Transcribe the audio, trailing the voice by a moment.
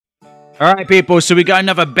Alright people, so we got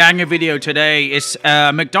another banger video today. It's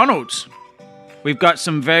McDonald's. We've got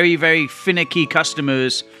some very, very finicky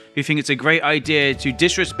customers who think it's a great idea to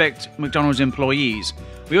disrespect McDonald's employees.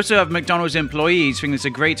 We also have McDonald's employees think it's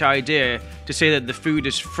a great idea to say that the food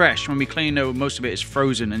is fresh when we clearly know most of it is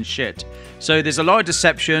frozen and shit. So there's a lot of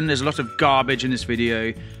deception, there's a lot of garbage in this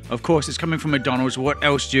video. Of course, it's coming from McDonald's, what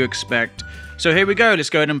else do you expect? So here we go,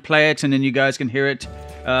 let's go ahead and play it and then you guys can hear it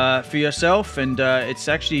for yourself. And it's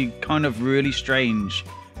actually kind of really strange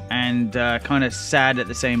and kind of sad at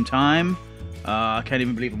the same time. I can't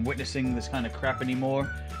even believe I'm witnessing this kind of crap anymore.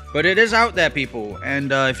 But it is out there, people.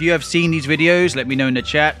 And if you have seen these videos, let me know in the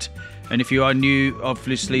chat. And if you are new,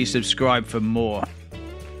 obviously subscribe for more.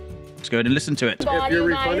 Let's go ahead and listen to it. If you're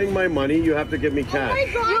refunding my money, you have to give me cash.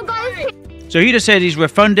 Oh my God. So he just said you're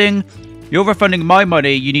refunding my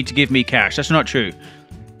money, you need to give me cash. That's not true.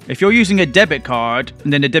 If you're using a debit card,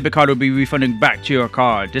 then the debit card will be refunding back to your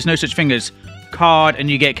card. There's no such thing as card and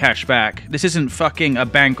you get cash back. This isn't fucking a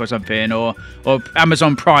bank or something, or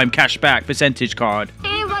Amazon Prime cash back percentage card.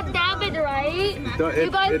 Pay with debit, right?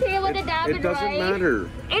 You guys pay with the debit, it doesn't matter.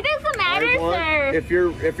 It doesn't matter, sir. If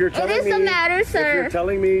you're telling it doesn't matter, sir. If you're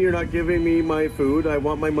telling me you're not giving me my food, I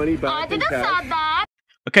want my money back. I didn't say that.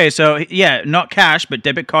 Okay, so yeah, not cash, but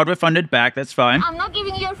debit card refunded back. That's fine. I'm not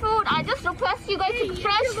giving you your food. I just request you guys to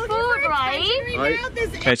fresh food, right?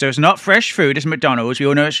 Okay, so it's not fresh food. It's McDonald's. We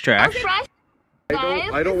all know it's trash. Fresh.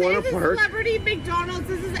 I don't want to park. Celebrity McDonald's.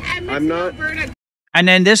 This is Edmonton, I'm not. Alberta. And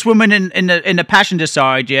then this woman in the passenger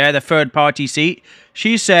side, yeah, the third party seat,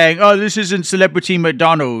 she's saying, "Oh, this isn't celebrity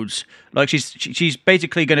McDonald's." Like she's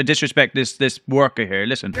basically going to disrespect this worker here.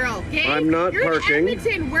 Listen. Girl, okay? I'm not You're parking. In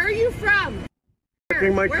Edmonton. Where are you from?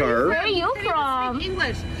 Parking my car. Where are you from? Speak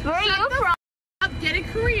English. Where are you from? Get a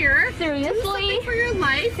career. Seriously? Do something for your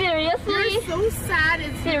life. Seriously? You're so sad.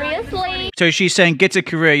 It's Seriously? So she's saying, "Get a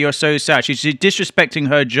career. You're so sad." She's disrespecting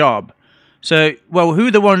her job. So, well, who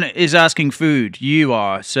the one is asking food? You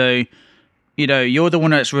are. So, you know, you're the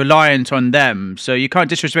one that's reliant on them. So you can't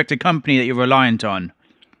disrespect a company that you're reliant on.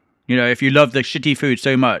 You know, if you love the shitty food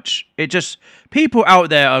so much. People out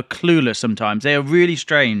there are clueless sometimes. They are really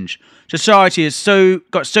strange. Society has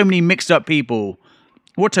got so many mixed up people.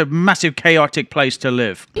 What a massive chaotic place to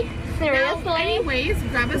live. Seriously? Anyways,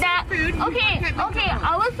 grab us some food. Okay,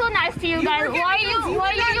 I was so nice to you guys. Why are you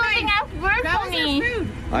using that word for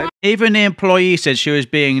me? Even the employee said she was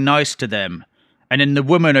being nice to them. And then the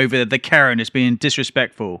woman over there, the Karen, is being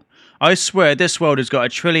disrespectful. I swear this world has got 1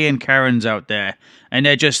 trillion Karens out there. And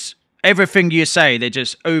they're just, everything you say, they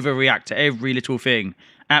just overreact to every little thing.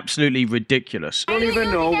 Absolutely ridiculous. I don't even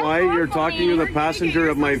know why you're talking to the passenger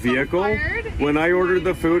of my vehicle when I ordered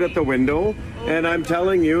the food at the window, and I'm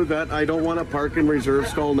telling you that I don't want to park in reserve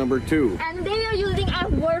stall number 2. And they are using a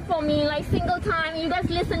word for me like single time. You guys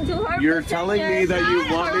listen to her. You're telling me that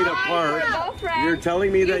you want me to park. You're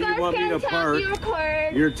telling me that you want me to park.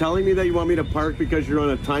 You're telling me that you want me to park because you're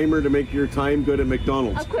on a timer to make your time good at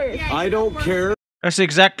McDonald's. Of course. I don't care. That's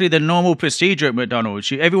exactly the normal procedure at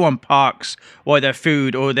McDonald's. Everyone parks while their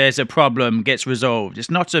food or there's a problem gets resolved.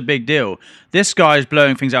 It's not a big deal. This guy is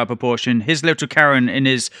blowing things out of proportion. His little Karen in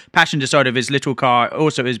his passenger side of his little car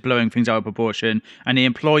also is blowing things out of proportion. And the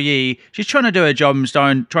employee, she's trying to do her job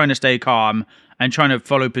and trying to stay calm and trying to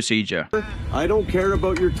follow procedure. I don't care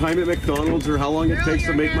about your time at McDonald's or how long it takes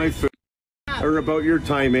to make my food or about your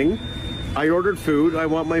timing. I ordered food. I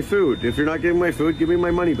want my food. If you're not giving my food, give me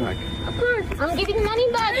my money back. Of course, I'm giving money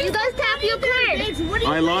back. You guys tap your card.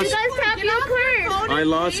 I lost. You guys tap your card.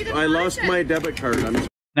 I lost my debit card.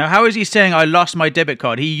 Now, how is he saying I lost my debit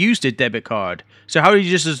card? He used a debit card. So how did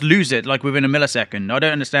you just lose it like within a millisecond? I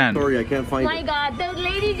don't understand. Sorry, I can't find it. Oh my God, the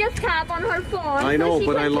lady just tapped on her phone. I know,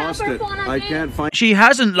 but I lost it. I can't find. She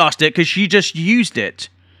hasn't lost it because she just used it.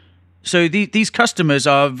 So these customers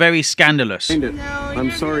are very scandalous. No, I'm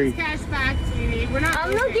sorry. Cash back, sweetie.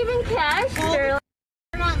 I'm not giving cash, girl.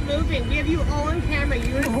 We're not moving. We have you all on camera.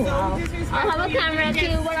 You are so disrespectful. I have a camera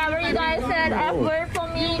too. Whatever you guys said, F word for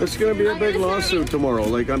me. It's gonna be a big lawsuit tomorrow.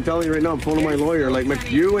 Like I'm telling you right now, I'm phoning my lawyer.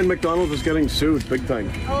 Like you and McDonald's is getting sued big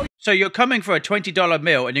time. So you're coming for a $20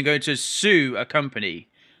 meal and you're going to sue a company.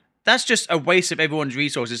 That's just a waste of everyone's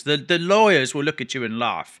resources. The lawyers will look at you and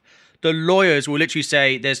laugh. The lawyers will literally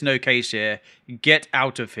say, "There's no case here. Get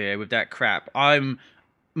out of here with that crap." I'm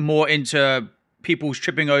more into people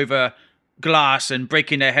tripping over glass and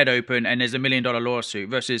breaking their head open and there's $1 million lawsuit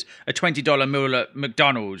versus a $20 meal at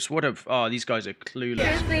McDonald's. These guys are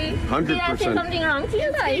clueless. Seriously? 100%. Did I say something wrong to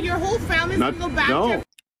you guys? Your whole family's gonna go back to...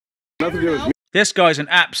 Nothing to do with me. This guy's an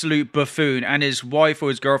absolute buffoon, and his wife or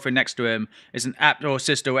his girlfriend next to him is or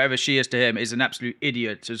sister, whatever she is to him, is an absolute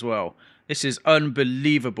idiot as well. This is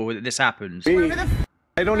unbelievable that this happens.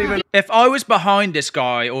 I don't even... If I was behind this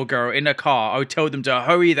guy or girl in a car, I would tell them to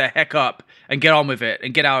hurry the heck up and get on with it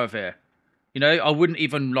and get out of here. You know, I wouldn't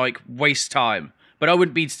even, like, waste time. But I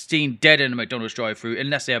wouldn't be seen dead in a McDonald's drive-thru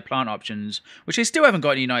unless they have plant options, which they still haven't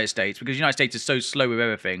got in the United States, because the United States is so slow with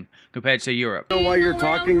everything compared to Europe. I don't know why you're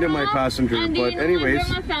talking to my passenger, but anyways...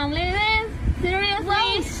 my family is? Seriously?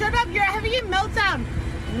 Bro, shut up. You're having a meltdown.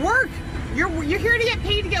 Work. You're here to get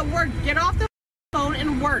paid to get work. Get off the phone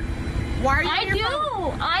and work. Why are you on your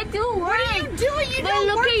phone? I do work. What are you doing? You but don't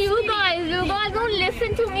look work, at you sweetie. guys. You guys don't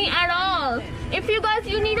listen to me at all. If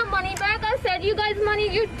you need a money back, I said you guys money,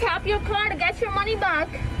 you tap your card to get your money back.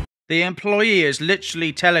 The employee is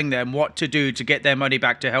literally telling them what to do to get their money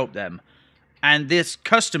back to help them. And this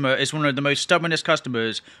customer is one of the most stubbornest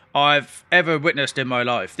customers I've ever witnessed in my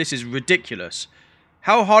life. This is ridiculous.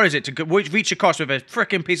 How hard is it to reach across with a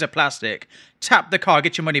freaking piece of plastic, tap the car,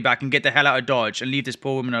 get your money back, and get the hell out of Dodge and leave this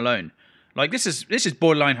poor woman alone? Like, this is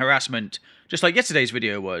borderline harassment, just like yesterday's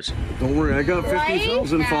video was. Don't worry, I got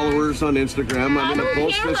 50,000 followers on Instagram. I'm going to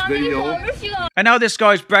post this video. And now this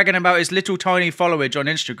guy's bragging about his little tiny followage on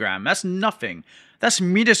Instagram. That's nothing. That's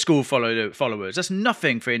middle school followers. That's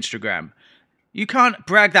nothing for Instagram. You can't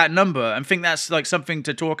brag that number and think that's like something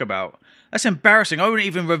to talk about. That's embarrassing. I wouldn't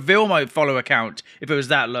even reveal my follower count if it was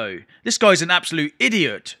that low. This guy's an absolute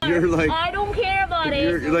idiot. You're like... I don't care about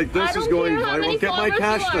it. You're like, this is going viral. Get my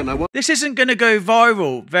cash then. This isn't going to go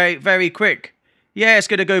viral very, very quick. Yeah, it's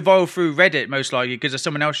going to go viral through Reddit, most likely, because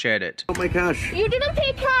someone else shared it. My cash. You didn't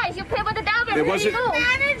pay cash. You paid with the debit. It wasn't...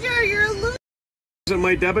 Manager, you're a loser. It wasn't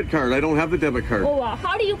my debit card. I don't have the debit card. Oh,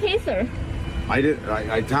 how do you pay, sir?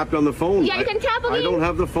 I tapped on the phone. Yeah, you can tap on I don't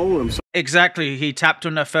have the phone. I'm sorry. Exactly, he tapped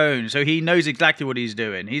on the phone, so he knows exactly what he's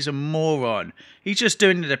doing. He's a moron. He's just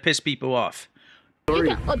doing it to piss people off. You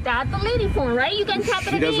can, oh, that's the lady phone, right? You can tap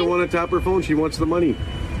it She doesn't want to tap her phone. She wants the money.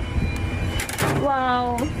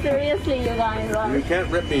 Wow, seriously, you guys. You can't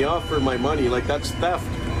rip me off for my money. Like, that's theft.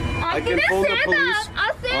 I can phone the police.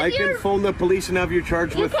 I can phone the police and have you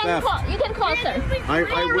charged with theft. You can call, sir. I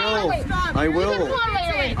will. I will.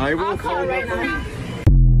 I will phone the police.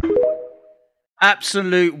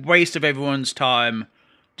 Absolute waste of everyone's time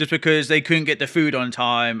just because they couldn't get the food on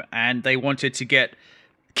time and they wanted to get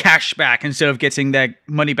cash back instead of getting their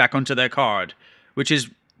money back onto their card, which is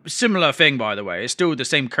a similar thing, by the way. It's still the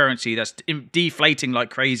same currency that's deflating like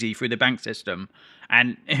crazy through the bank system.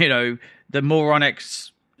 And, you know, the moronic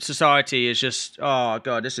society is just, oh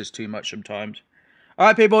god, this is too much sometimes. All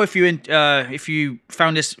right, people, if you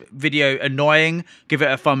found this video annoying, give it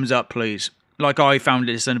a thumbs up, please. Like I found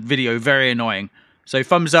this video very annoying. So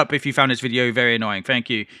thumbs up if you found this video very annoying. Thank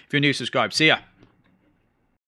you. If you're new, subscribe. See ya.